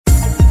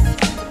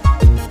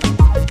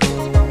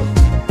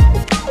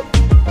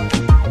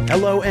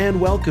Hello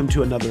and welcome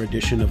to another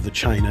edition of the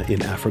China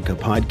in Africa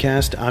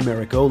podcast. I'm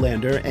Eric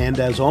Olander, and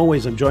as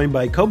always, I'm joined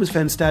by Cobus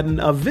van Staden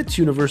of Wits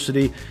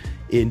University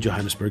in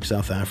Johannesburg,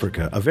 South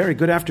Africa. A very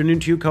good afternoon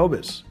to you,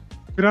 Cobus.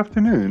 Good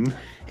afternoon.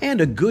 And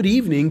a good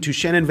evening to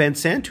Shannon Van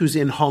Sant, who's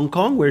in Hong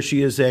Kong, where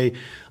she is a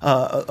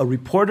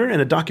reporter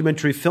and a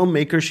documentary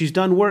filmmaker. She's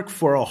done work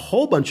for a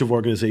whole bunch of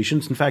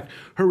organizations. In fact,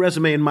 her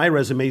resume and my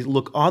resume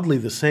look oddly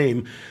the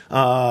same.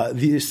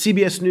 The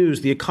CBS News,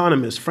 The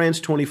Economist,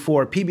 France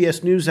 24, PBS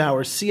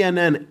NewsHour,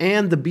 CNN,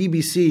 and the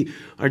BBC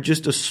are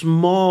just a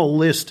small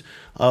list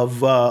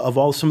of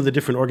all some of the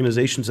different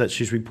organizations that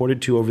she's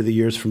reported to over the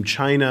years from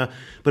China,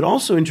 but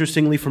also,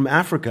 interestingly, from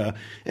Africa.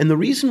 And the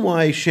reason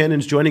why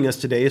Shannon's joining us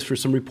today is for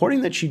some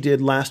reporting that she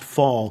did last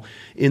fall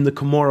in the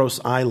Comoros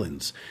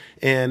Islands.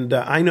 And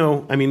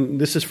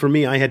this is for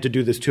me, I had to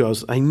do this too.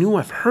 I knew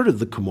I've heard of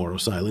the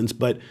Comoros Islands,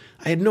 but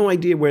I had no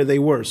idea where they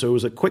were. So it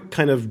was a quick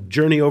kind of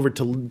journey over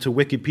to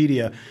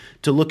Wikipedia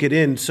to look it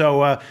in.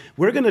 So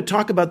we're going to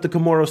talk about the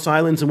Comoros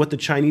Islands and what the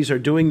Chinese are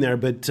doing there.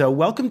 But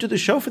welcome to the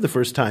show for the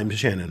first time,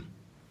 Shannon.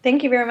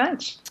 Thank you very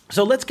much.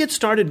 So let's get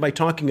started by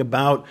talking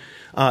about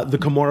the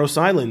Comoros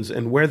Islands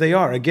and where they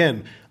are.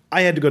 Again,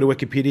 I had to go to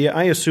Wikipedia.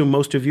 I assume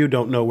most of you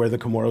don't know where the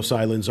Comoros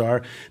Islands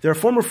are. They're a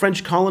former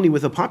French colony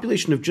with a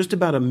population of just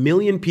about 1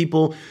 million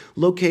people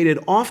located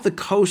off the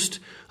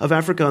coast of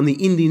Africa on the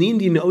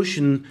Indian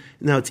Ocean.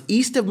 Now, it's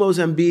east of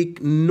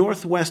Mozambique,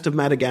 northwest of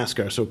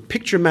Madagascar. So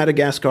picture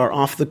Madagascar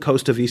off the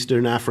coast of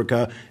eastern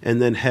Africa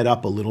and then head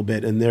up a little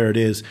bit, and there it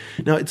is.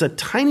 Now, it's a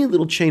tiny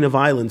little chain of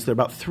islands. There are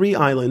about 3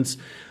 islands,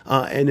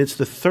 and it's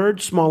the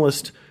third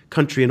smallest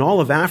country in all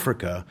of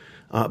Africa.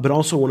 But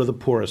also one of the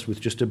poorest, with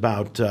just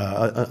about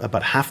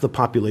half the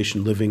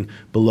population living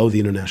below the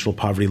international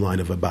poverty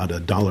line of about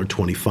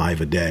 $1.25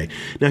 a day.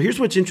 Now, here's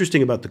what's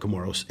interesting about the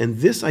Comoros, and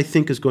this, I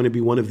think, is going to be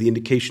one of the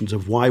indications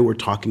of why we're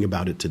talking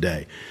about it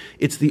today.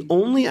 It's the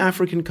only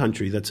African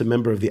country that's a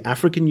member of the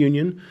African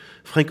Union,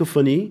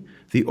 Francophonie,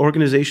 the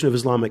Organization of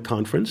Islamic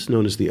Conference,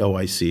 known as the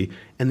OIC,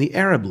 and the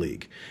Arab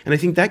League. And I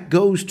think that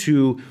goes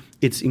to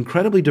its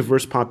incredibly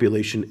diverse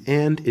population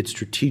and its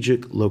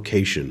strategic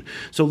location.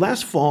 So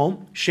last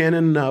fall,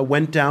 Shannon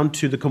went down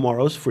to the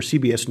Comoros for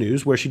CBS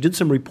News, where she did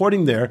some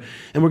reporting there,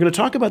 and we're going to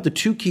talk about the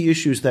 2 key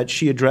issues that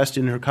she addressed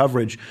in her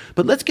coverage.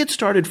 But let's get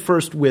started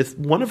first with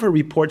one of her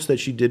reports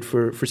that she did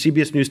for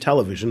CBS News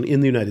Television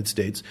in the United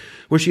States,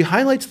 where she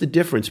highlights the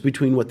difference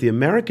between what the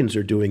Americans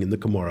are doing in the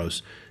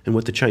Comoros and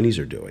what the Chinese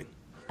are doing.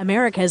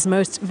 America's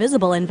most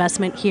visible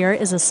investment here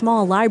is a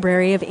small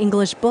library of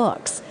English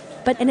books.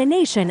 But in a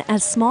nation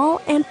as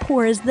small and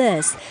poor as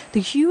this, the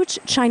huge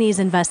Chinese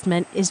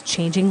investment is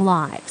changing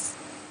lives.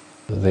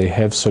 They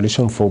have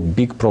solutions for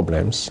big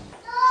problems.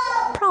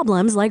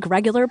 Problems like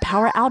regular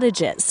power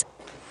outages.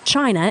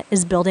 China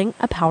is building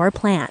a power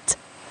plant.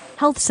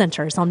 Health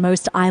centers on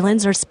most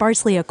islands are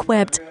sparsely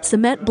equipped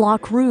cement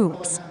block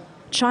rooms.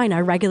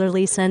 China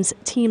regularly sends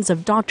teams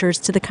of doctors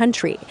to the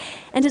country,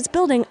 and it's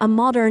building a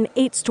modern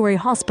 8-story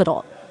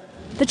hospital.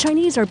 The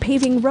Chinese are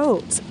paving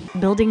roads,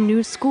 building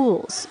new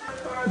schools,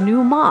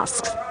 new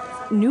mosques,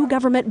 new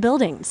government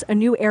buildings, a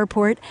new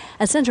airport,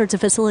 a center to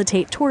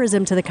facilitate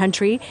tourism to the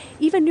country,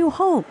 even new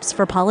homes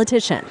for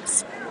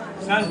politicians.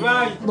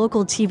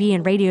 Local TV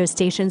and radio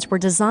stations were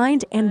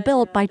designed and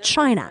built by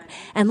China.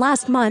 And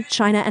last month,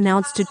 China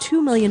announced a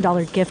 $2 million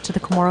gift to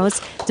the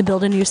Comoros to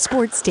build a new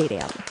sports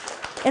stadium.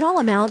 It all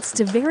amounts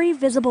to very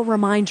visible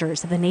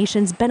reminders of the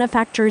nation's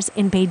benefactors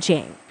in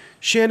Beijing.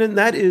 Shannon,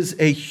 that is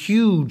a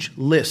huge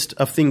list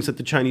of things that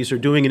the Chinese are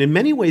doing, and in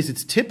many ways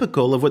it's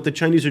typical of what the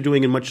Chinese are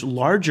doing in much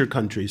larger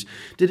countries.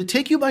 Did it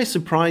take you by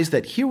surprise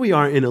that here we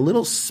are in a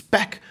little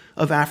speck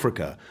of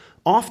Africa,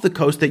 off the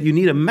coast, that you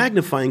need a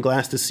magnifying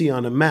glass to see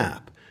on a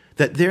map,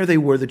 that there they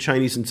were, the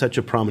Chinese, in such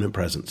a prominent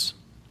presence?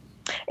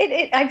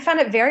 I found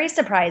it very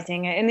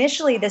surprising.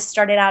 Initially, this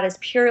started out as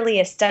purely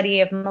a study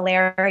of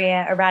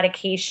malaria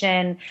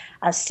eradication,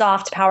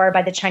 soft power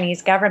by the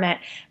Chinese government.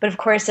 But of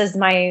course, as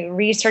my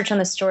research on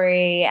the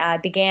story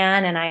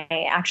began and I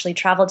actually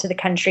traveled to the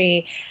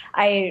country,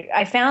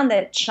 I found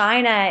that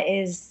China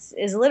is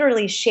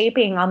literally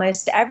shaping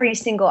almost every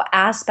single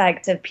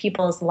aspect of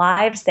people's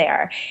lives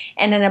there.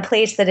 And in a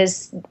place that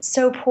is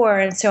so poor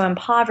and so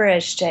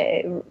impoverished,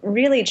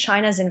 really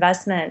China's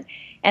investment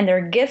and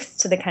their gifts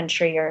to the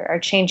country are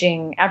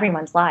changing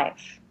everyone's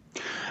life.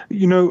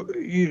 You know,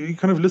 you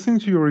kind of listening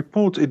to your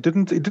report, it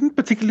didn't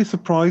particularly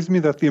surprise me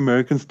that the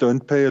Americans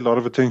don't pay a lot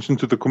of attention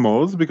to the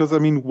Comoros, because, I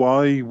mean,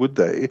 why would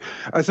they?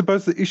 I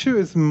suppose the issue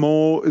is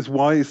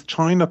why is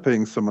China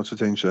paying so much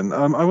attention?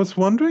 I was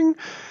wondering,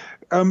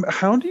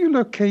 how do you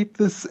locate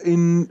this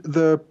in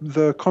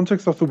the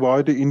context of the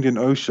wider Indian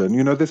Ocean?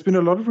 You know, there's been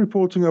a lot of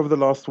reporting over the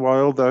last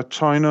while that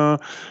China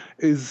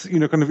is,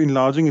 kind of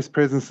enlarging its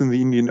presence in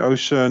the Indian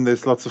Ocean.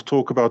 There's lots of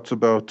talk about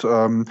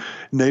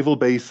naval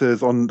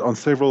bases on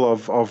several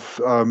of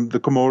the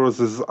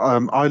Comoros'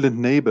 island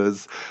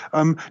neighbors.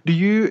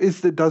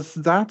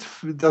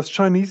 Does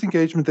Chinese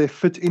engagement there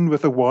fit in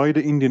with a wider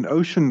Indian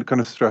Ocean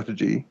kind of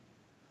strategy?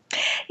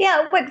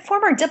 Yeah, what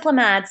former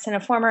diplomats and a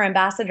former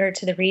ambassador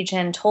to the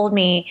region told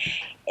me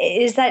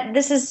is that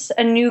this is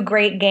a new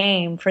great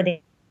game for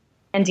the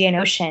Indian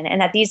Ocean, and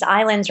that these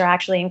islands are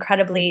actually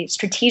incredibly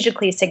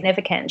strategically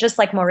significant, just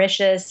like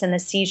Mauritius and the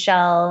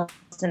Seychelles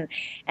and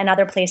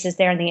other places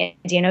there in the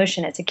Indian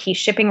Ocean. It's a key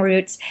shipping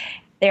route.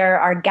 There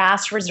are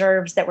gas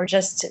reserves that were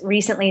just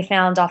recently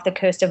found off the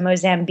coast of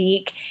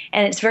Mozambique,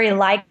 and it's very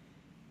likely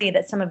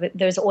that some of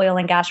those oil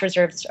and gas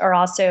reserves are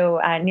also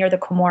near the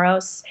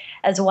Comoros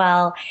as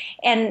well.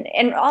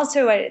 And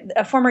also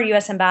a former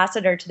U.S.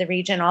 ambassador to the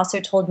region also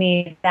told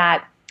me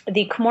that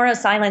the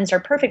Comoros Islands are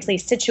perfectly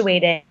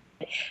situated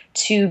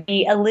to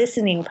be a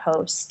listening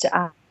post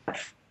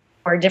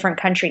for different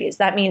countries.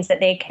 That means that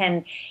they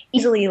can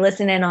easily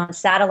listen in on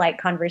satellite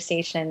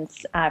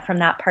conversations from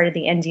that part of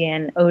the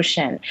Indian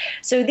Ocean.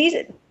 So this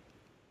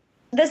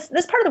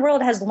part of the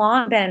world has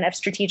long been of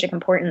strategic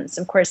importance.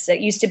 Of course, it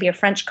used to be a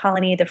French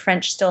colony. The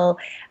French still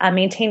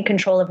maintain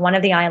control of one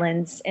of the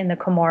islands in the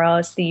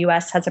Comoros. The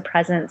U.S. has a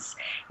presence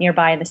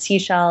nearby in the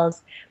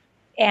Seychelles.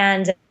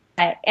 And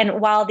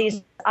while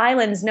these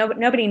islands,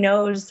 nobody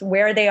knows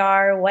where they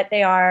are, what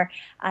they are,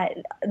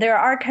 there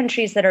are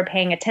countries that are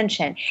paying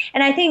attention.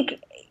 And I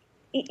think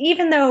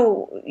even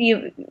though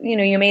you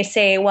may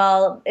say,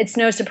 well, it's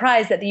no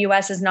surprise that the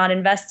U.S. is not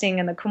investing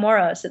in the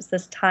Comoros. It's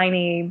this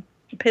tiny,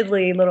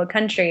 piddly little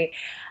country.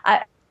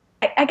 I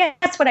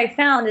guess what I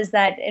found is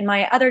that in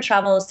my other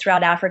travels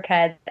throughout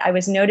Africa, I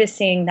was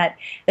noticing that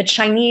the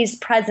Chinese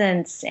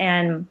presence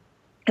and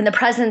the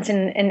presence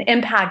and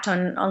impact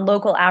on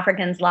local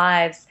Africans'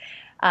 lives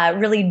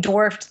really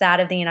dwarfed that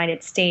of the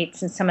United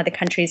States and some of the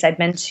countries I've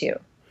been to.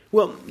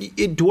 Well,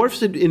 it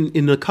dwarfs it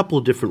in a couple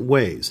of different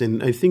ways.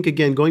 And I think,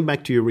 again, going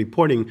back to your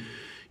reporting,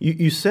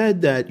 you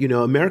said that,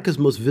 America's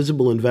most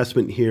visible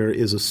investment here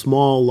is a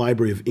small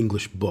library of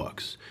English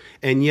books.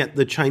 And yet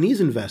the Chinese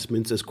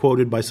investments, as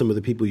quoted by some of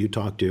the people you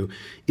talked to,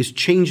 is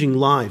changing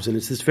lives. And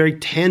it's this very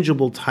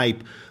tangible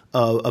type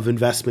of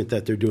investment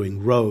that they're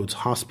doing: roads,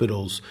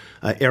 hospitals,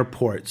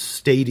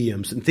 airports,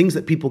 stadiums, and things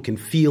that people can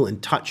feel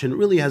and touch, and it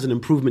really has an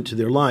improvement to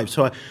their lives.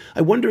 So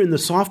I wonder, in the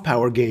soft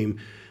power game,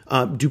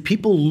 do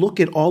people look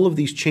at all of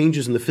these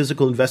changes in the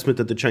physical investment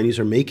that the Chinese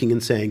are making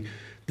and saying,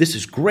 this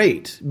is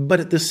great, but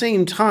at the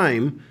same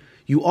time,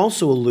 you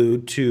also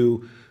allude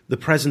to the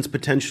presence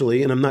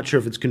potentially, and I'm not sure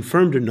if it's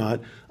confirmed or not,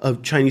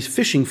 of Chinese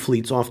fishing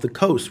fleets off the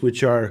coast,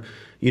 which are,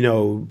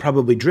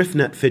 probably drift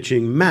net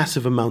fishing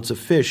massive amounts of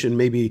fish and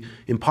maybe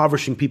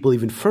impoverishing people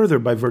even further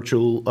by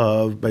virtue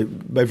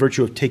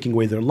of taking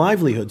away their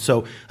livelihood.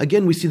 So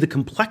again, we see the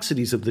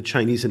complexities of the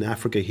Chinese in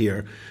Africa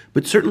here,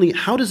 but certainly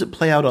how does it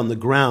play out on the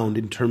ground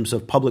in terms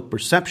of public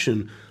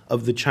perception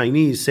of the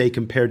Chinese, say,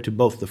 compared to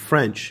both the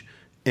French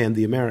and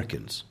the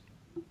Americans?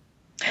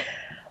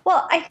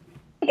 Well, I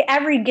think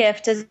every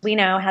gift, as we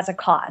know, has a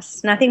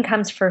cost. Nothing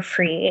comes for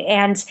free.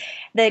 And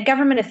the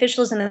government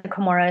officials in the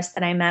Comoros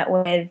that I met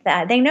with,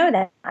 they know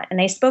that, and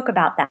they spoke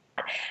about that.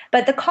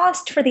 But the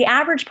cost for the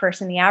average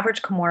person, the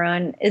average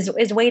Comoran,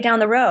 is way down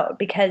the road,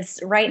 because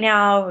right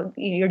now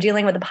you're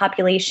dealing with a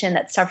population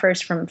that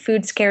suffers from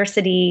food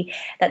scarcity,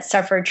 that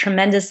suffered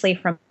tremendously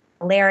from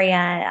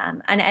malaria,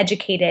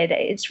 uneducated.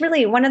 It's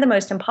really one of the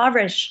most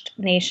impoverished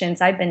nations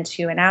I've been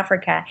to in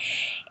Africa.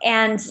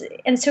 And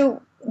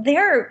so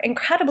they're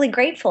incredibly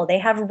grateful. They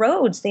have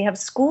roads, they have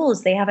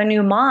schools, they have a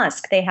new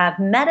mosque, they have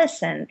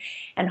medicine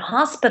and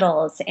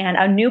hospitals and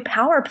a new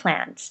power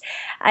plant.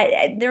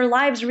 Their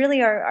lives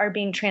really are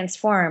being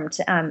transformed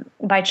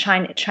by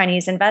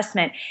Chinese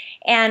investment.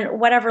 And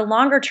whatever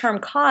longer term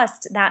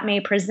cost that may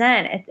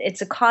present,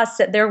 it's a cost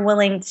that they're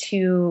willing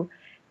to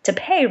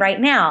pay right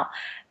now.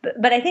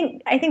 But I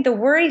think the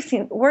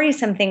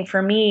worrisome thing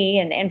for me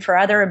and for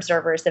other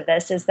observers of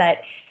this is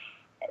that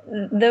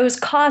those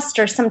costs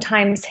are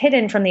sometimes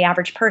hidden from the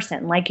average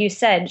person. Like you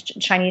said,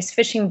 Chinese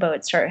fishing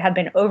boats have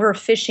been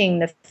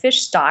overfishing the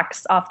fish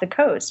stocks off the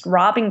coast,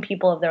 robbing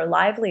people of their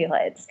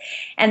livelihoods.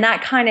 And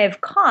that kind of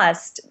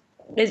cost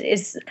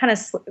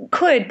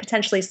could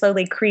potentially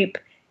slowly creep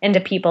into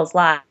people's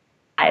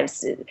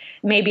lives.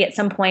 Maybe at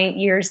some point,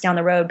 years down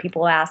the road,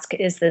 people will ask,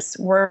 is this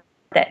worth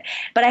it?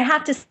 But I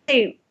have to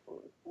say,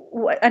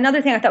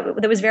 another thing I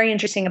thought that was very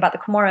interesting about the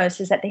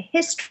Comoros is that the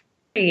history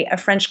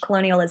of French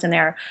colonialism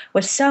there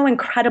was so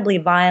incredibly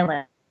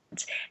violent.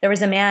 There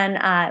was a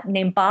man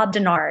named Bob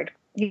Denard.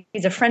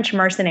 He's a French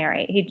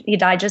mercenary. He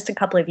died just a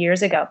couple of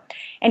years ago.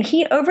 And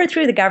he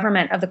overthrew the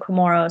government of the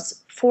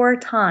Comoros 4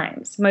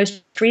 times,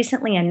 most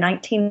recently in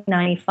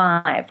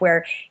 1995,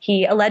 where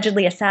he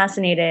allegedly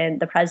assassinated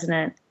the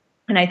president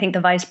and I think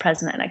the vice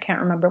president, I can't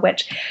remember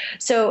which.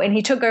 So, and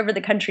he took over the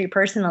country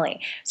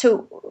personally.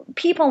 So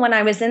people, when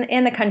I was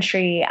in the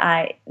country,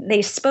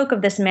 they spoke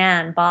of this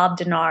man, Bob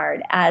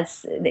Denard,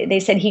 as they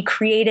said he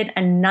created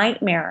a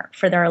nightmare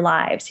for their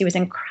lives. He was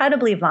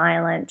incredibly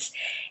violent.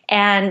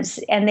 And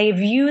they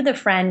view the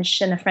French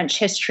and the French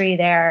history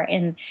there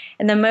in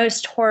the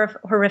most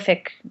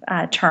horrific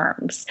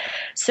terms.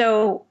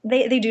 So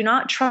they do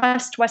not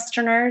trust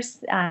Westerners.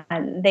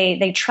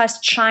 They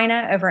trust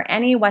China over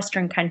any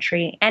Western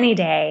country any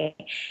day.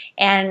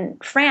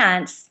 And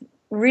France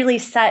really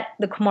set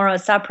the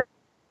Comoros up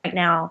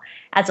now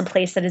as a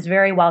place that is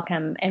very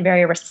welcome and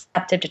very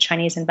receptive to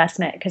Chinese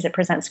investment because it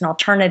presents an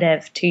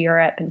alternative to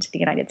Europe and to the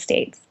United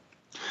States.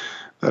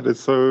 That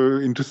is so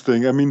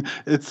interesting. I mean,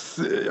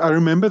 I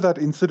remember that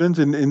incident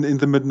in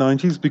the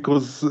mid-90s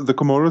because the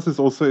Comoros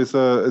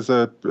is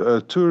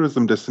a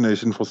tourism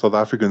destination for South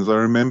Africans. I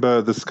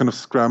remember this kind of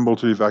scramble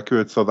to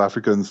evacuate South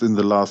Africans in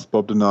the last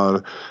Bob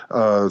Denard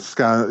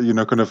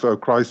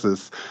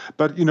crisis.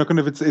 But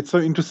it's so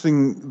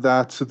interesting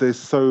that there's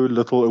so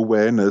little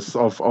awareness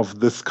of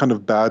this kind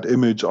of bad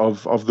image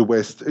of the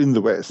West in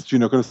the West.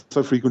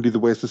 So frequently the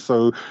West is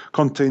so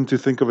content to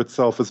think of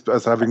itself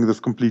as having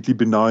this completely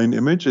benign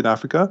image in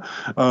Africa.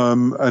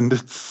 And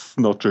it's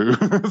not true.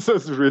 So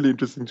it's really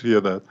interesting to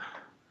hear that.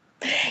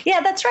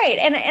 Yeah, that's right.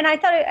 And I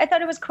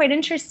thought it was quite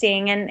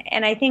interesting.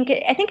 And I think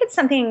it's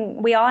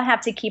something we all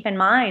have to keep in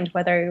mind,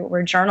 whether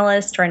we're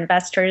journalists or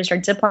investors or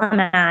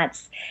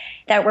diplomats,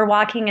 that we're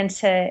walking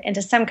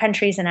into some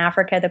countries in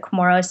Africa, the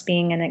Comoros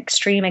being an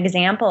extreme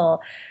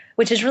example,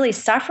 which has really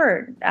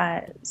suffered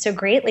so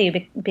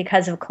greatly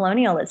because of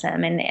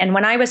colonialism. And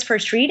when I was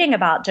first reading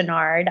about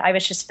Denard, I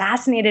was just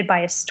fascinated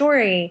by his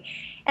story.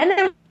 And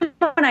then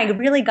when I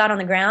really got on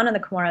the ground in the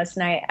Comoros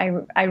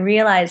and I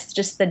realized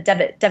just the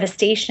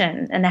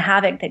devastation and the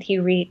havoc that he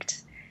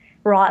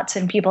wrought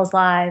in people's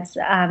lives,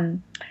 I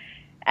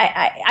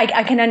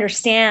can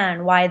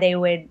understand why they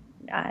would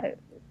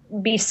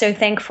be so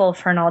thankful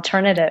for an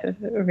alternative,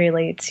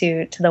 really,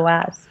 to the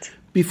West.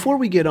 Before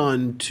we get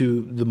on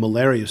to the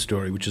malaria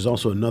story, which is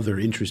also another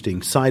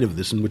interesting side of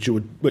this, and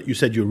what you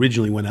said you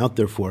originally went out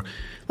there for,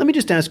 let me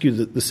just ask you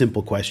the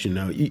simple question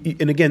now.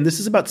 And again,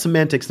 this is about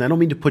semantics, and I don't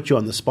mean to put you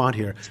on the spot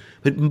here,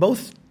 but in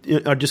both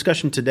our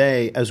discussion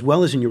today, as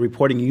well as in your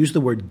reporting, you use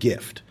the word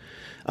gift.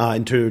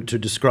 And to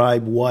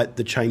describe what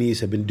the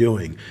Chinese have been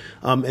doing.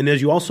 And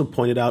as you also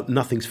pointed out,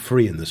 nothing's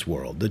free in this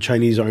world. The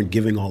Chinese aren't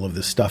giving all of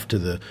this stuff to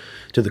the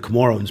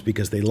Comorans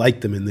because they like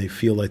them and they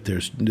feel like they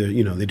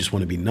just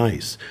want to be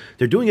nice.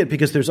 They're doing it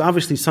because there's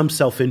obviously some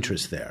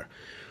self-interest there.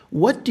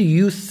 What do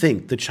you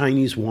think the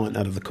Chinese want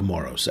out of the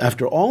Comoros?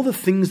 After all the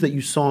things that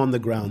you saw on the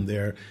ground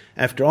there,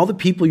 after all the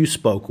people you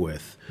spoke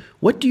with,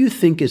 what do you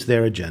think is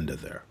their agenda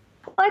there?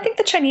 Well, I think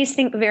the Chinese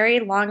think very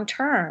long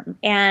term,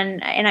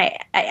 and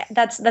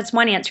that's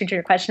one answer to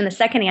your question. The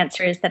second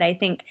answer is that I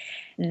think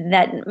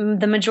that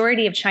the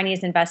majority of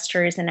Chinese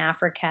investors in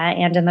Africa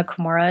and in the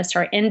Comoros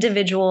are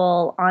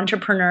individual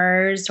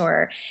entrepreneurs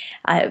or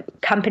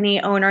company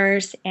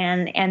owners,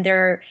 and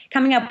they're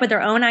coming up with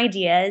their own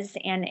ideas,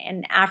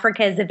 and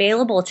Africa is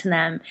available to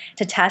them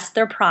to test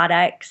their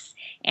products.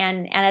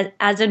 And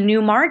as a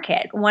new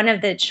market. One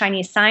of the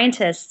Chinese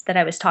scientists that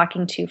I was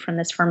talking to from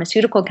this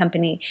pharmaceutical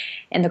company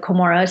in the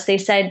Comoros, they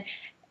said,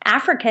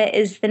 Africa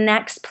is the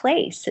next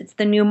place. It's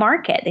the new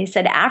market. They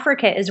said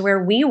Africa is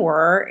where we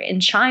were in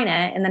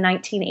China in the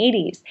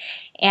 1980s.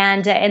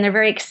 And they're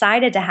very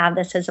excited to have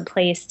this as a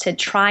place to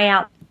try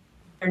out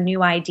their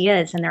new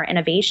ideas and their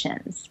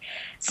innovations.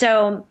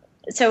 So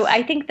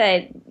I think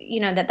that,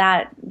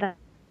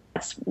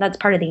 that's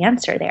part of the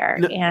answer there.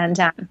 No. And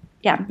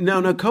yeah.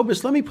 Now,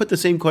 Cobus, let me put the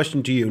same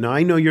question to you. Now,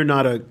 I know you're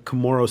not a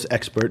Comoros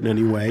expert in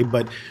any way,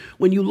 but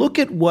when you look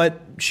at what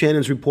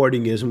Shannon's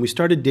reporting is, and we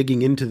started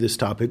digging into this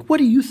topic, what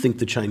do you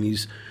think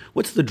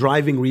what's the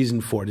driving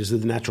reason for it? Is it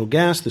the natural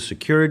gas, the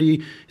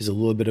security? Is it a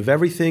little bit of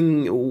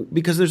everything?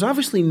 Because there's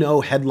obviously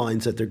no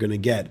headlines that they're going to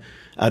get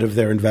out of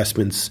their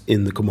investments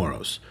in the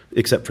Comoros,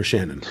 except for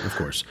Shannon, of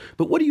course.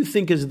 But what do you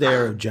think is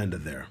their agenda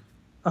there?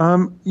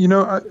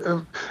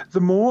 The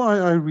more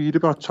I read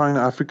about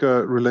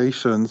China-Africa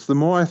relations, the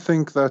more I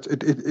think that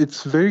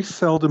it's very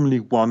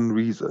seldomly one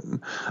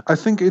reason. I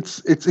think it's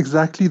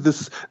exactly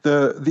this,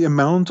 the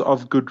amount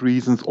of good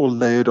reasons all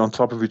layered on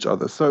top of each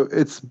other. So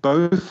it's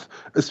both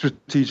a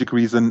strategic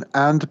reason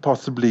and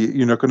possibly,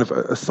 kind of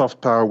a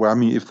soft power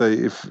whammy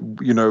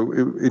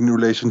in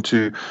relation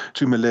to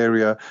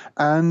malaria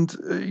and,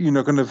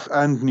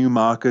 and new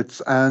markets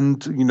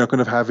and,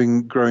 kind of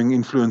having growing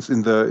influence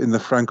in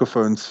the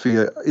Francophone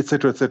sphere, et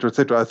cetera, et cetera, et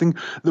cetera. I think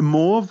the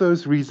more of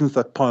those reasons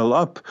that pile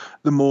up,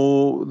 the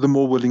more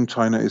willing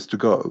China is to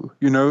go.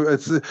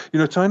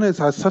 China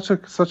has such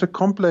a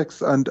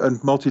complex and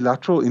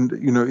multilateral,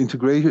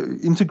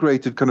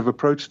 integrated kind of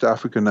approach to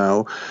Africa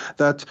now,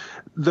 that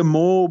the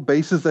more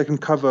bases they can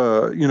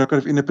cover, kind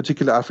of in a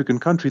particular African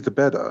country, the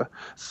better.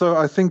 So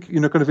I think,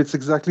 kind of it's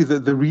exactly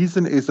the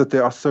reason is that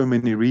there are so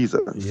many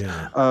reasons.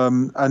 Yeah.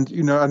 And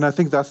I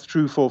think that's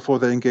true for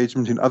their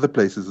engagement in other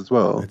places as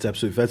well.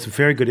 That's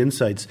very good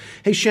insights.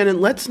 Hey, Shannon,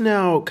 let's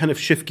now kind of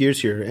shift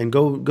gears here and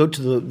go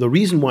to the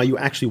reason why you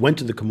actually went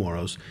to the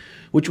Comoros,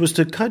 which was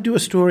to kind of do a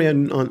story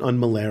on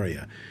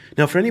malaria.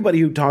 Now, for anybody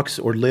who talks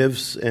or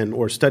lives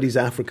or studies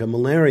Africa,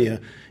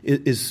 malaria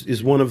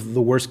is one of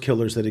the worst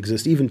killers that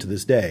exist even to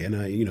this day. And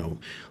a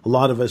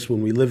lot of us,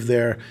 when we live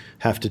there,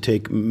 have to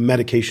take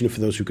medication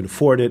for those who can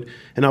afford it,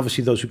 and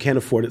obviously those who can't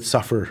afford it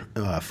suffer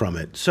from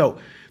it. So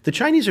the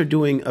Chinese are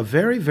doing a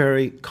very,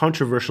 very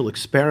controversial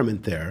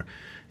experiment there.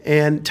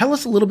 And tell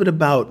us a little bit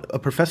about a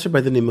professor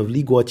by the name of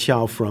Li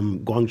Guoqiao from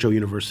Guangzhou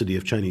University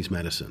of Chinese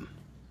Medicine.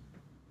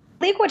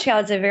 Li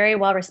Guoqiao is a very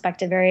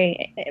well-respected,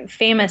 very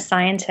famous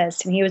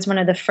scientist, and he was one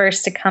of the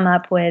first to come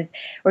up with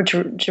or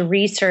to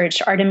research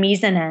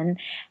artemisinin,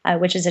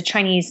 which is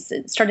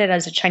started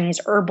as a Chinese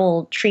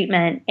herbal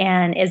treatment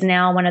and is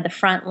now one of the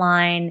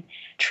frontline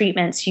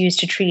treatments used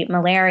to treat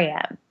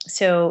malaria.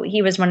 So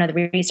he was one of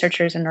the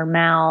researchers under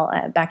Mao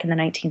back in the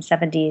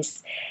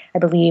 1970s, I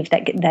believe,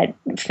 that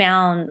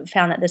found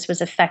that this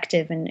was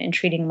effective in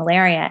treating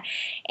malaria.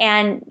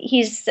 And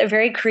he's a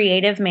very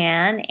creative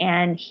man,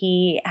 and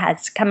he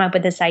has come up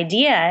with this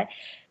idea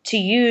to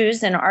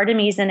use an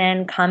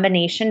artemisinin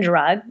combination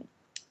drug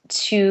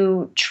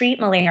to treat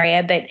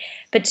malaria,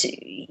 but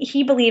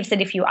he believes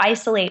that if you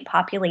isolate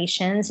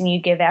populations and you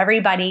give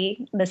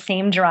everybody the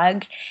same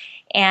drug,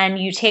 and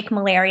you take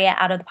malaria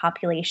out of the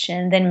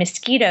population, then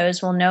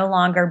mosquitoes will no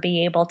longer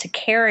be able to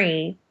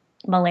carry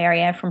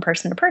malaria from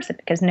person to person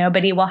because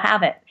nobody will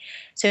have it.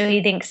 So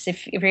he thinks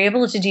if you're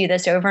able to do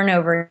this over and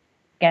over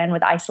again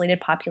with isolated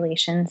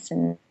populations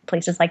in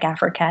places like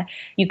Africa,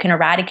 you can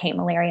eradicate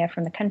malaria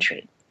from the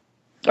country,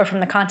 or from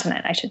the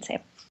continent, I should say.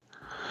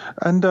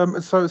 And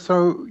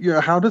so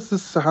yeah, how does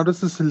this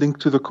link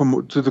to the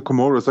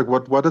Comoros? Like,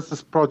 what does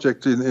this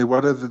project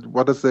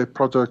what does their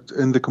project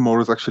in the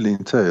Comoros actually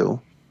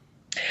entail?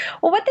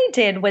 Well, what they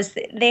did was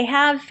they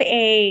have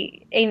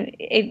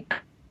a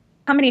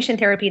combination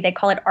therapy. They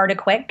call it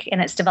Artiquick,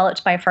 and it's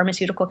developed by a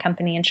pharmaceutical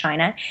company in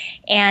China,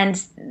 and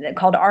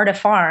called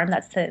Artipharm.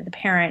 That's the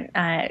parent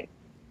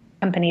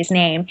company's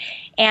name.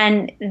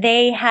 And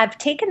they have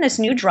taken this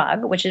new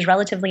drug, which is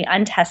relatively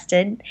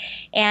untested,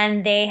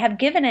 and they have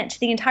given it to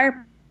the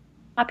entire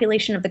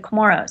population of the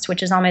Comoros,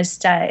 which is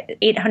almost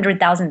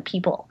 800,000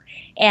 people.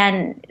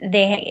 And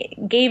they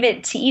gave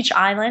it to each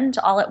island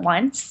all at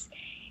once.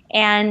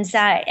 And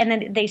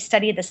then they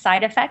studied the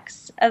side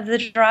effects of the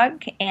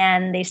drug,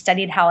 and they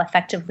studied how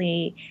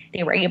effectively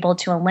they were able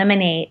to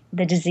eliminate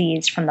the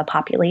disease from the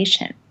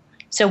population.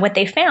 So what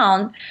they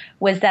found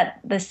was that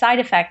the side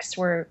effects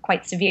were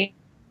quite severe.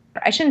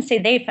 I shouldn't say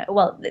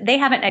they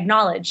haven't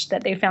acknowledged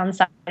that they found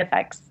side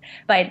effects,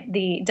 but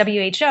the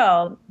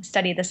WHO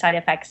studied the side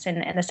effects,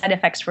 and the side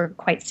effects were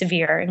quite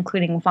severe,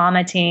 including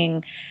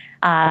vomiting,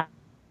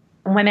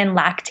 women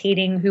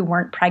lactating who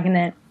weren't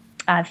pregnant,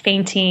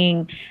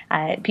 fainting,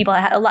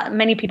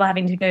 many people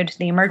having to go to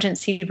the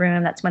emergency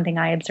room. That's one thing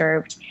I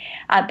observed.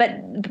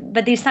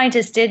 But these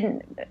scientists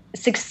didn't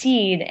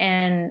succeed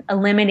in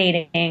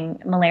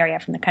eliminating malaria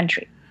from the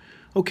country.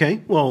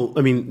 Okay, well,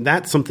 I mean,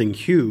 that's something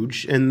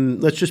huge. And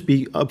let's just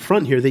be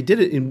upfront here. They did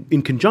it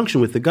in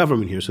conjunction with the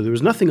government here, so there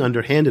was nothing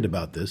underhanded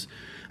about this.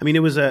 I mean,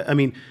 it was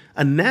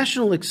a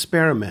national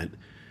experiment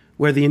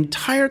where the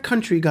entire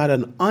country got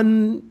an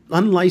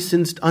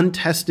unlicensed,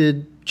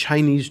 untested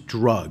Chinese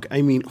drug.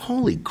 I mean,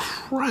 holy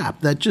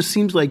crap, that just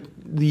seems like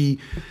the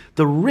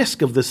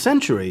risk of the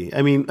century.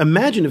 I mean,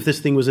 imagine if this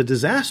thing was a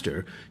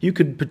disaster. You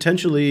could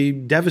potentially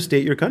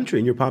devastate your country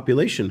and your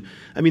population.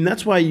 I mean,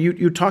 that's why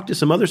you talk to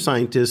some other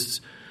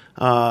scientists,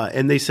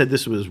 and they said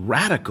this was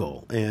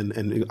radical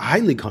and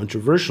highly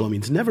controversial. I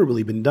mean, it's never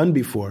really been done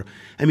before.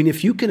 I mean,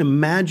 if you can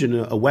imagine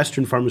a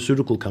Western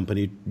pharmaceutical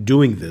company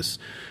doing this,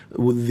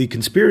 the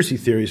conspiracy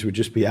theories would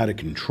just be out of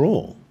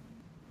control.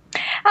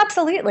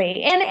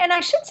 Absolutely. And I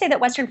should say that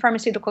Western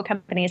pharmaceutical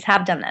companies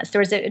have done this. There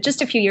was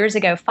just a few years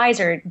ago,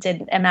 Pfizer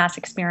did a mass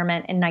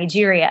experiment in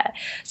Nigeria.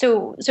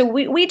 So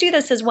we do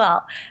this as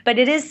well. But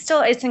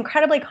it's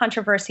incredibly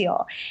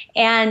controversial.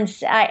 And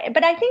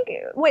but I think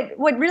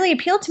what really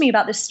appealed to me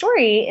about this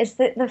story is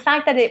the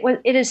fact that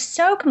it is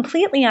so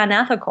completely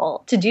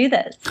unethical to do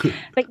this.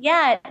 But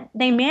yet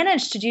they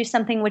managed to do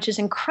something which is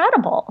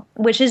incredible,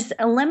 which is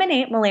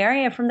eliminate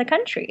malaria from the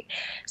country.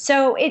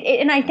 So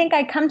and I think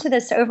I come to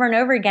this over and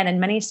over again in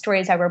many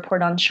stories I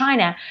report on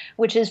China,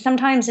 which is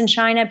sometimes in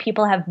China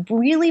people have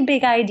really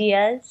big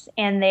ideas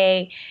and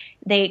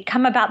they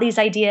come about these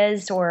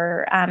ideas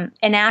or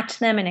enact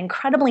them in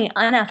incredibly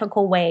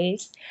unethical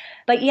ways,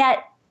 but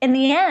yet in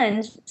the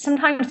end,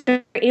 sometimes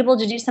they're able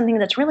to do something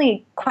that's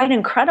really quite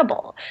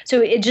incredible.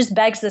 So it just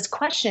begs this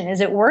question: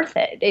 is it worth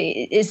it?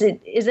 Is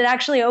it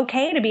actually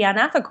okay to be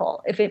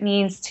unethical if it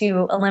means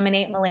to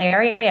eliminate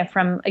malaria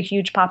from a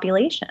huge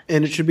population?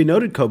 And it should be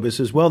noted,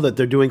 Cobus, as well, that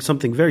they're doing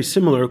something very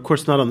similar, of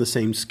course not on the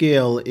same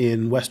scale,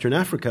 in Western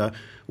Africa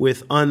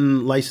with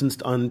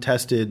unlicensed,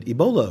 untested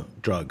Ebola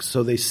drugs.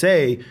 So they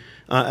say,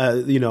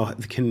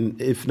 can,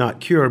 if not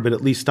cure, but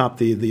at least stop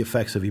the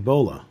effects of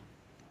Ebola.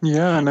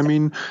 Yeah, and I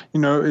mean,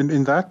 in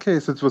that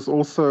case, it was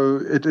also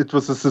it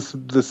was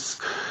this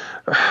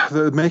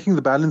making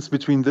the balance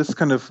between this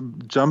kind of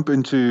jump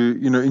into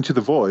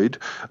the void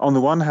on the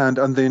one hand,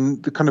 and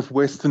then the kind of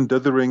Western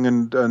dithering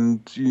and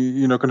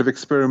kind of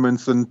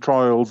experiments and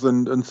trials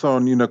and so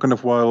on, kind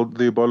of while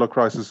the Ebola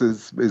crisis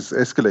is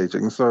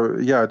escalating. So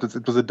yeah,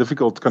 it was a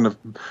difficult kind of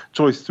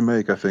choice to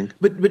make, I think.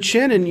 But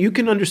Shannon, you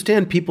can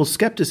understand people's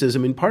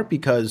skepticism in part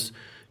because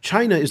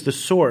China is the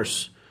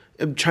source.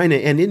 China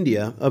and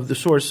India of the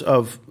source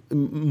of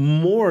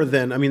more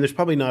than, there's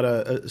probably not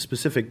a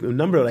specific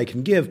number that I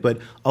can give, but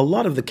a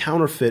lot of the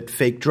counterfeit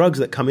fake drugs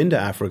that come into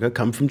Africa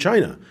come from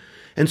China.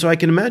 And so I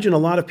can imagine a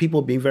lot of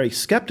people being very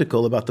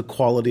skeptical about the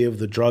quality of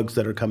the drugs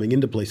that are coming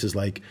into places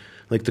like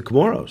the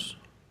Comoros.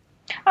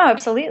 Oh,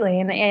 absolutely.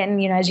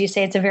 And as you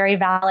say, it's a very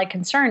valid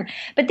concern.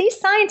 But these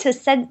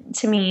scientists said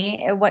to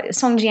me, what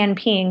Song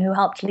Jianping, who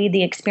helped lead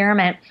the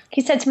experiment,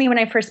 he said to me when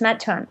I first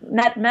met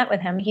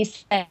with him, he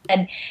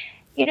said,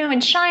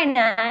 in China,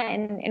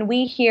 and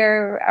we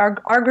here,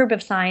 our group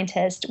of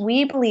scientists,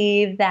 we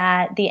believe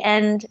that the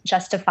end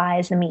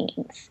justifies the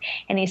means.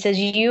 And he says,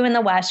 you in the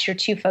West, you're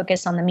too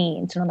focused on the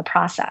means and on the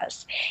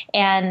process.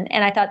 And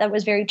I thought that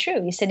was very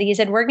true. He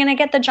said, we're going to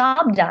get the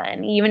job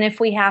done, even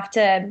if we have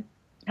to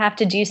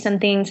do some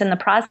things in the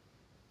process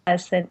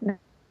that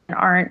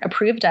aren't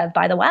approved of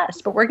by the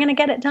West, but we're going to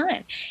get it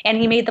done. And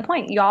he made the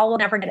point, y'all will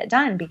never get it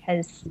done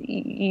because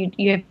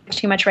you have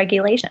too much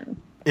regulation.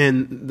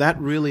 And that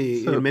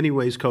really, in many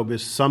ways,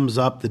 Cobus, sums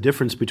up the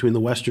difference between the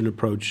Western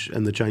approach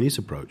and the Chinese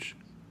approach.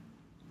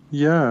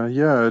 Yeah.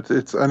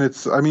 It's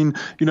I mean,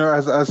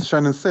 as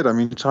Shannon said, I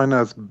mean,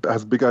 China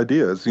has big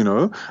ideas,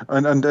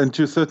 and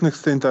to a certain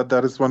extent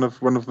that is one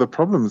of the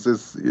problems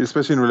is,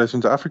 especially in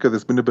relation to Africa,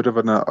 there's been a bit of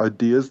an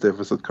ideas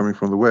deficit coming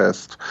from the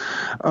West.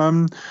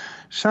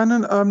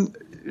 Shannon,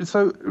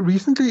 so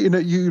recently,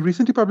 you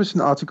recently published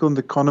an article in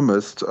The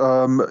Economist,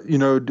 about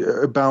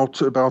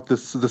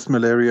this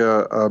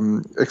malaria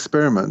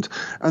experiment,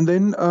 and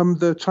then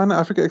the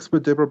China-Africa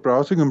expert Deborah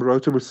Brautigam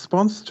wrote a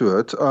response to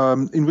it,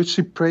 in which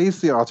she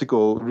praised the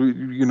article,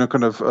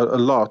 kind of a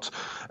lot,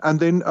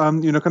 and then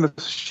kind of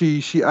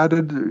she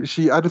added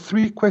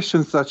 3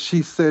 questions that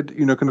she said,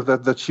 kind of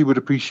that she would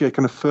appreciate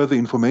kind of further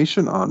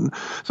information on.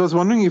 So I was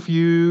wondering if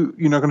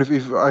kind of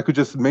if I could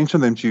just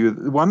mention them to you.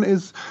 One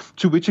is,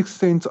 to which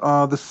extent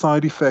are the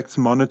side effects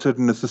monitored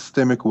in a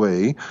systemic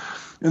way?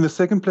 In the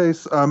second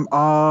place,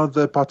 are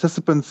the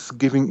participants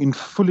giving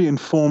fully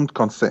informed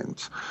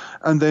consent?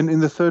 And then in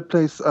the third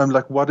place,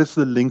 what is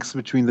the links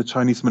between the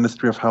Chinese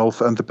Ministry of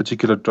Health and the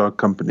particular drug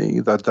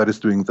company that is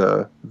doing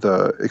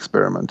the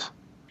experiment?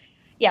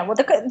 Yeah, well,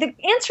 the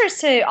answers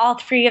to all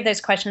 3 of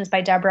those questions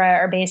by Deborah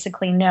are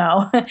basically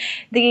no.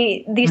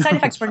 The side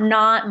effects were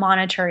not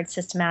monitored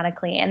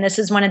systematically, and this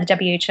is one of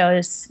the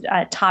WHO's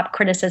top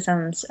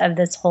criticisms of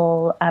this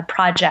whole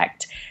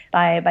project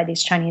by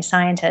these Chinese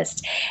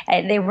scientists.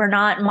 They were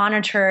not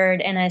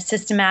monitored in a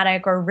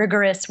systematic or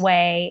rigorous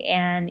way,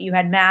 and you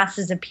had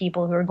masses of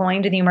people who were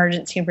going to the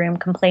emergency room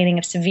complaining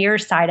of severe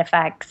side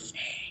effects.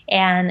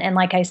 And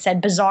like I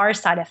said, bizarre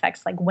side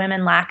effects like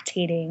women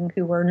lactating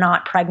who were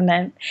not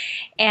pregnant,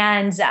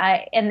 and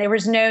there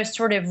was no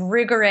sort of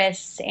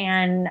rigorous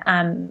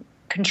and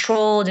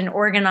controlled and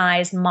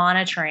organized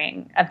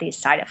monitoring of these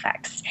side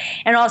effects.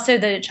 And also,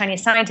 the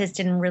Chinese scientists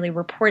didn't really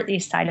report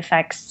these side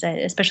effects,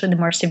 especially the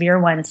more severe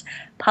ones,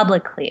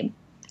 publicly.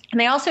 And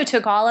they also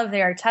took all of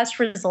their test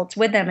results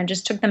with them and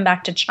just took them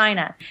back to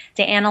China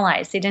to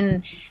analyze. They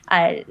didn't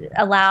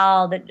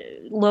allow the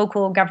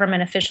local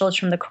government officials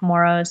from the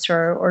Comoros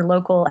or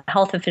local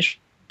health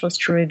officials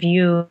to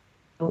review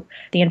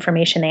the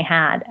information they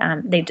had.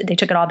 They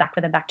took it all back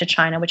with them back to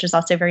China, which is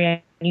also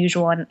very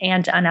unusual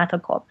and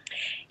unethical.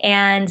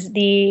 And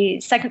the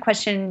second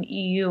question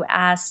you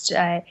asked...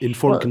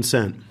 informed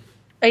consent.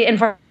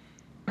 Informed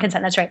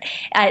consent, that's right.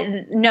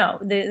 No,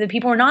 the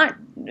people were not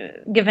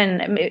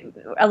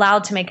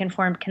allowed to make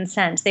informed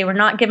consent. They were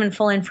not given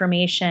full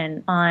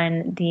information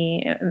on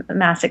the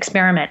mass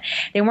experiment.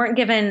 They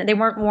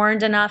weren't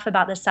warned enough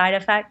about the side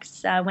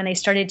effects. When they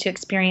started to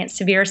experience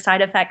severe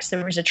side effects,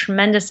 there was a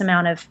tremendous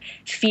amount of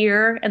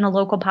fear in the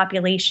local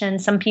population.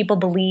 Some people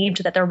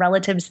believed that their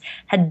relatives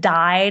had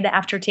died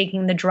after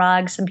taking the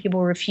drug. Some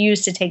people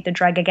refused to take the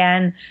drug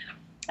again.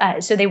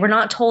 So they were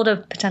not told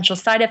of potential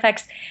side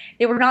effects.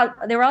 They were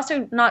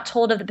also not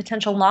told of the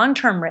potential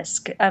long-term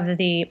risk of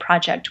the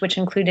project, which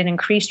included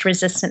increased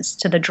resistance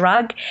to the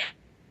drug.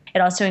 It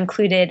also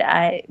included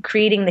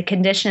creating the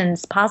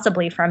conditions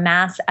possibly for a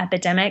mass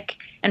epidemic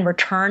and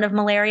return of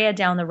malaria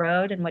down the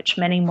road, in which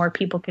many more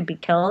people could be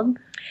killed.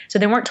 So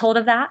they weren't told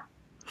of that.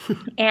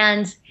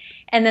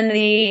 And then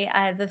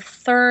the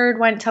third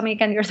one, tell me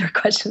again your third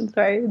question.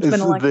 Sorry, it's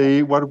been a long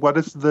time. What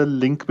is the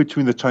link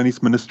between the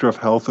Chinese Ministry of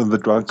Health and the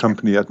drug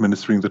company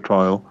administering the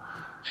trial?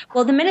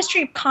 Well, the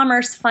Ministry of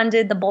Commerce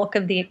funded the bulk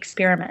of the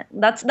experiment.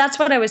 That's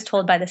what I was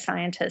told by the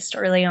scientist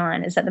early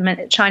on, is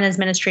that China's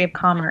Ministry of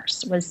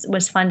Commerce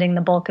was funding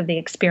the bulk of the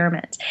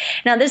experiment.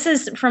 Now, this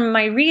is, from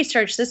my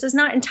research, this is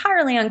not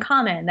entirely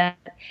uncommon that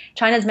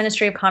China's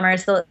Ministry of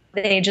Commerce,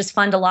 they just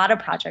fund a lot of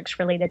projects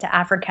related to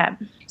Africa.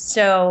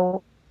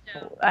 So,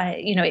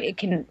 it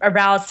can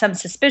arouse some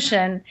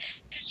suspicion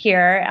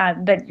here,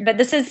 but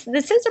this is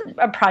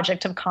a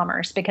project of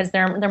commerce, because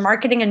they're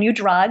marketing a new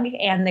drug,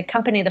 and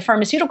the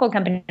pharmaceutical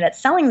company that's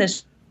selling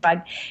this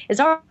drug is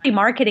already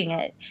marketing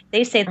it.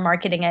 They say they're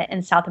marketing it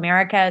in South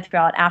America,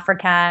 throughout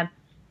Africa,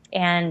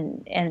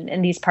 and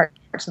in these parts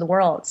of the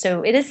world.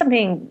 So it is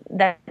something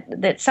that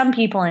some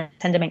people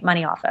intend to make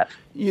money off of.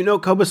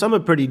 Cobus, I'm a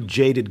pretty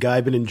jaded guy.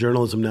 I've been in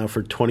journalism now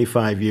for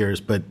 25 years,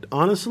 but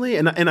honestly,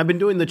 and I've been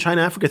doing the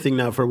China-Africa thing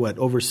now for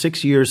over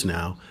 6 years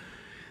now.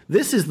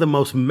 This is the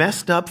most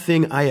messed up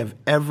thing I have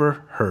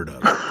ever heard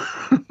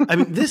of. I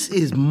mean, this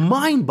is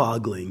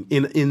mind-boggling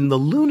in the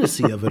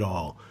lunacy of it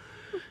all.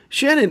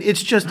 Shannon,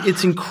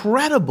 it's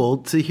incredible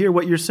to hear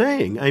what you're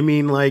saying. I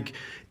mean, like,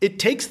 it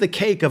takes the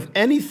cake of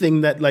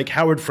anything that, like,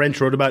 Howard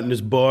French wrote about in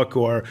his book,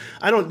 or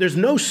there's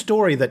no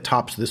story that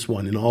tops this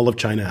one in all of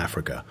China,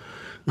 Africa.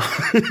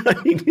 I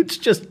mean,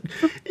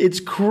 it's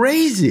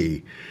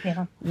crazy.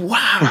 Yeah.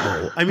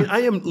 Wow. I mean, I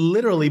am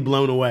literally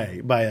blown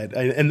away by it.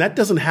 And that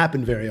doesn't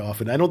happen very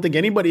often. I don't think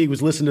anybody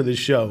who's listened to this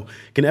show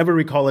can ever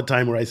recall a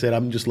time where I said,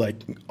 I'm just like,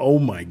 oh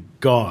my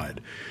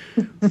God.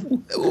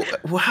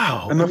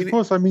 Wow. And of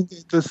course, I mean,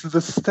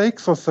 the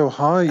stakes are so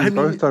high in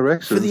both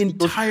directions. For the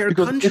entire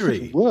because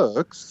country.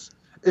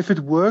 If it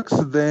works,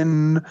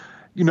 then,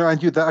 you know,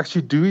 and they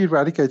actually do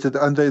eradicate it,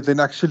 and they then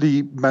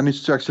actually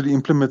manage to actually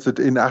implement it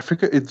in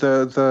Africa,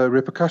 the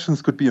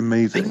repercussions could be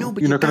amazing. I know,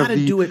 but you gotta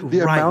do it the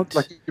right. amount,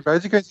 like,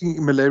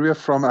 eradicating malaria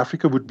from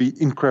Africa would be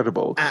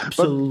incredible.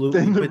 Absolutely. But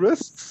then the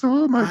risks,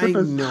 oh my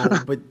goodness. I know,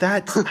 but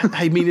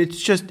I mean,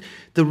 it's just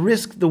the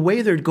risk, the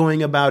way they're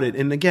going about it.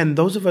 And again,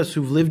 those of us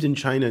who've lived in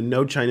China and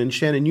know China, and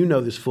Shannon, you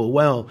know this full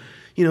well,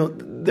 you know,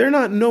 they're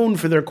not known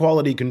for their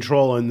quality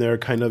control and their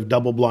kind of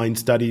double-blind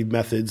study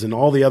methods and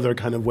all the other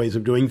kind of ways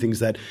of doing things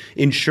that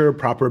ensure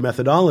proper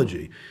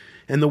methodology.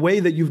 And the way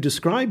that you've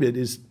described it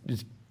is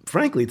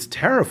frankly, it's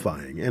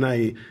terrifying. And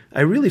I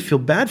really feel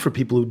bad for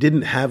people who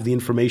didn't have the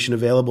information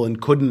available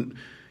and couldn't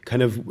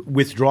kind of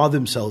withdraw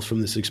themselves from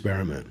this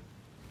experiment.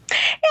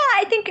 Yeah,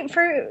 I think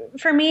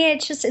for me,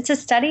 it's a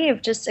study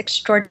of just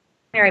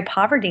extraordinary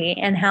poverty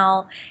and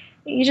how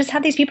you just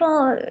have these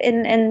people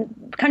in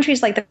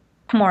countries like the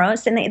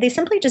Comoros, and they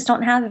simply just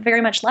don't have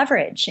very much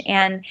leverage.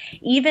 And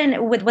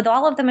even with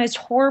all of the most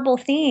horrible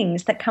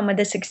things that come with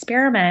this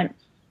experiment,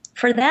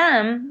 for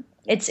them,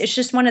 it's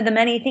just one of the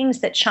many things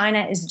that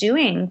China is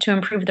doing to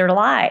improve their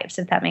lives,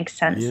 if that makes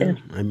sense. Yeah,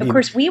 and I mean, of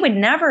course, we would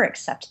never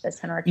accept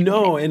this in our community.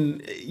 No,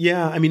 and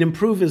yeah, I mean,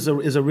 improve is a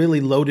really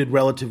loaded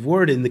relative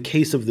word in the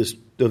case of this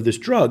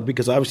drug,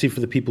 because obviously for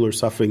the people who are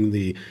suffering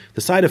the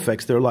side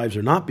effects, their lives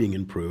are not being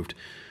improved.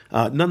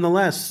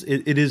 Nonetheless,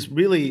 it is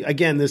really,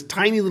 again, this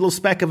tiny little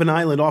speck of an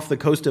island off the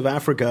coast of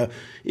Africa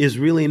is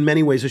really in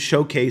many ways a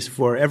showcase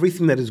for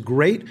everything that is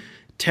great,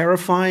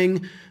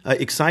 terrifying,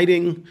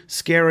 exciting,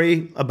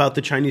 scary about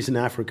the Chinese in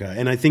Africa.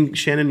 And I think,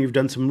 Shannon, you've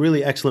done some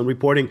really excellent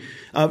reporting.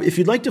 If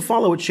you'd like to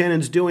follow what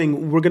Shannon's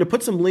doing, we're going to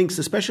put some links,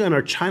 especially on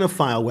our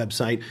ChinaFile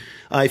website.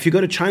 If you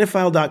go to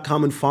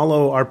ChinaFile.com and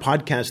follow our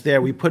podcast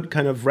there, we put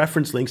kind of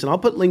reference links. And I'll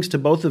put links to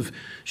both of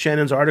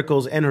Shannon's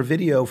articles and her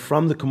video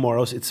from the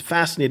Comoros. It's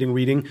fascinating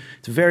reading.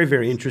 It's very,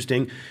 very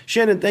interesting.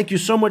 Shannon, thank you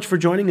so much for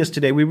joining us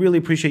today. We really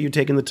appreciate you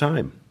taking the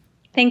time.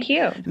 Thank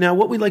you. Now,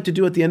 what we like to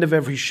do at the end of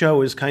every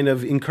show is kind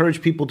of encourage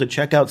people to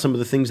check out some of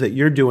the things that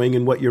you're doing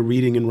and what you're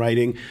reading and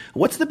writing.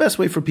 What's the best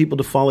way for people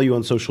to follow you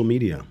on social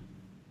media?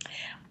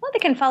 Well, they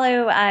can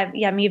follow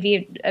me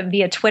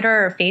via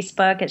Twitter or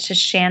Facebook. It's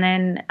just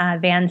Shannon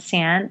Van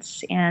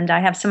Sant, and I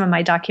have some of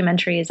my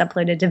documentaries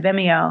uploaded to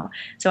Vimeo.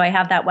 So I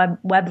have that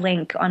web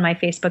link on my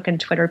Facebook and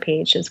Twitter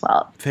page as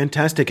well.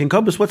 Fantastic. And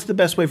Cobus, what's the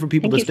best way for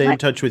people to stay in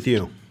touch with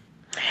you?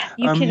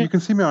 You can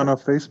see me on our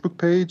Facebook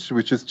page,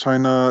 which is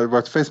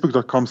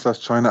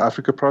facebook.com/China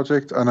Africa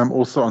Project, and I'm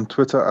also on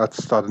Twitter at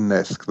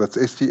Stadenesque. That's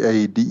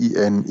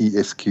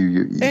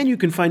STADENESQUE. And you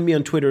can find me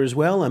on Twitter as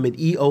well. I'm at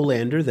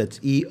EOLander. That's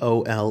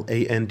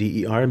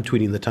EOLANDER. I'm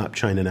tweeting the top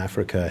China and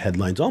Africa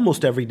headlines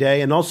almost every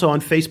day. And also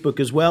on Facebook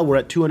as well. We're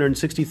at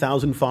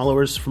 260,000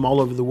 followers from all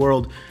over the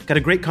world. Got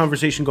a great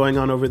conversation going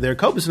on over there.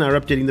 Cobus and I are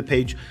updating the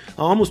page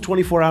almost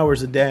 24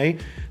 hours a day.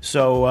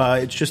 So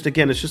it's just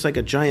like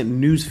a giant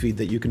news feed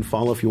that you can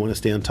follow if you want to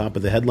stay on top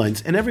of the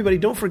headlines. And everybody,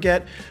 don't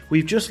forget,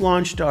 we've just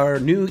launched our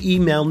new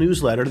email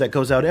newsletter that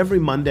goes out every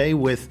Monday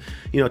with,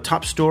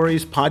 top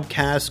stories,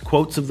 podcasts,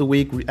 quotes of the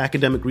week,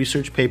 academic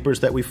research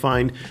papers that we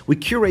find. We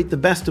curate the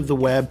best of the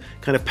web,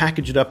 kind of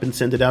package it up and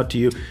send it out to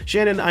you.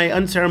 Shannon, I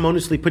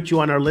unceremoniously put you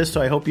on our list,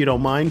 so I hope you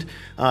don't mind.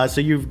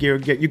 So you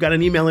got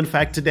an email, in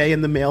fact, today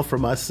in the mail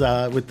from us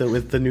with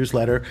the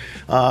newsletter.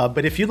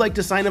 But if you'd like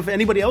to sign up, if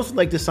anybody else would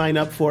like to sign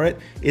up for it,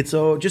 it's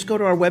just go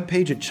to our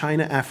webpage at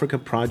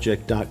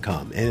ChinaAfricaProject.com.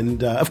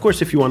 And, of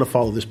course, if you want to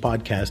follow this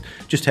podcast,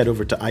 just head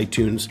over to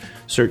iTunes,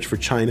 search for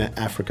China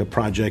Africa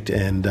Project,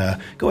 and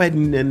go ahead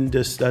and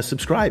just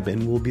subscribe,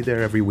 and we'll be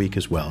there every week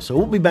as well. So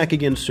we'll be back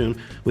again soon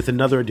with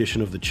another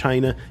edition of the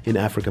China in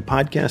Africa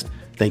podcast.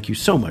 Thank you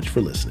so much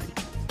for listening.